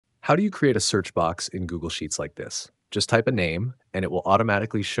How do you create a search box in Google Sheets like this? Just type a name and it will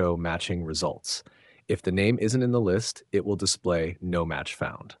automatically show matching results. If the name isn't in the list, it will display no match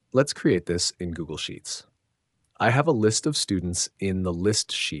found. Let's create this in Google Sheets. I have a list of students in the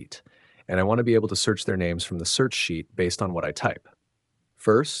list sheet, and I want to be able to search their names from the search sheet based on what I type.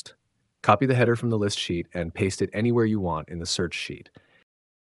 First, copy the header from the list sheet and paste it anywhere you want in the search sheet.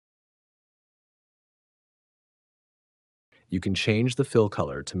 You can change the fill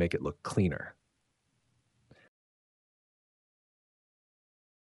color to make it look cleaner.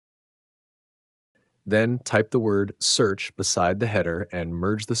 Then type the word search beside the header and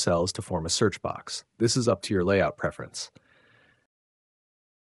merge the cells to form a search box. This is up to your layout preference.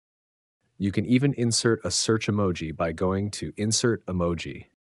 You can even insert a search emoji by going to Insert Emoji,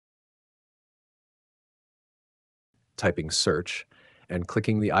 typing search, and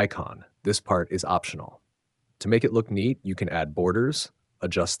clicking the icon. This part is optional. To make it look neat, you can add borders,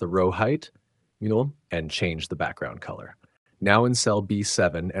 adjust the row height, and change the background color. Now in cell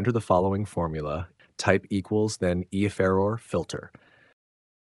B7, enter the following formula, type equals, then if error filter.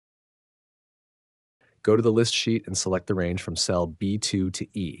 Go to the list sheet and select the range from cell B2 to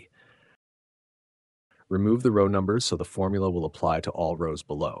E. Remove the row numbers so the formula will apply to all rows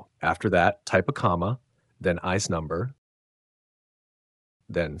below. After that, type a comma, then ICE number,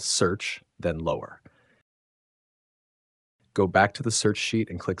 then search, then lower. Go back to the search sheet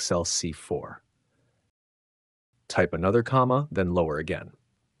and click cell C4. Type another comma, then lower again.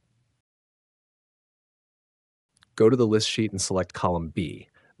 Go to the list sheet and select column B.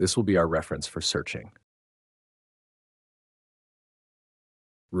 This will be our reference for searching.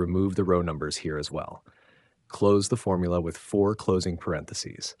 Remove the row numbers here as well. Close the formula with 4 closing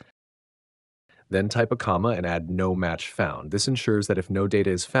parentheses. Then type a comma and add no match found. This ensures that if no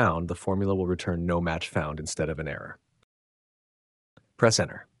data is found, the formula will return no match found instead of an error. Press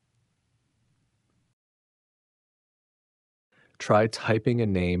enter. Try typing a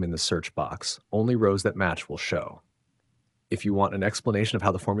name in the search box. Only rows that match will show. If you want an explanation of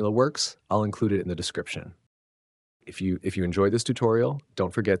how the formula works, I'll include it in the description. If you enjoyed this tutorial,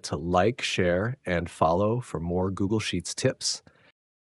 don't forget to like, share, and follow for more Google Sheets tips.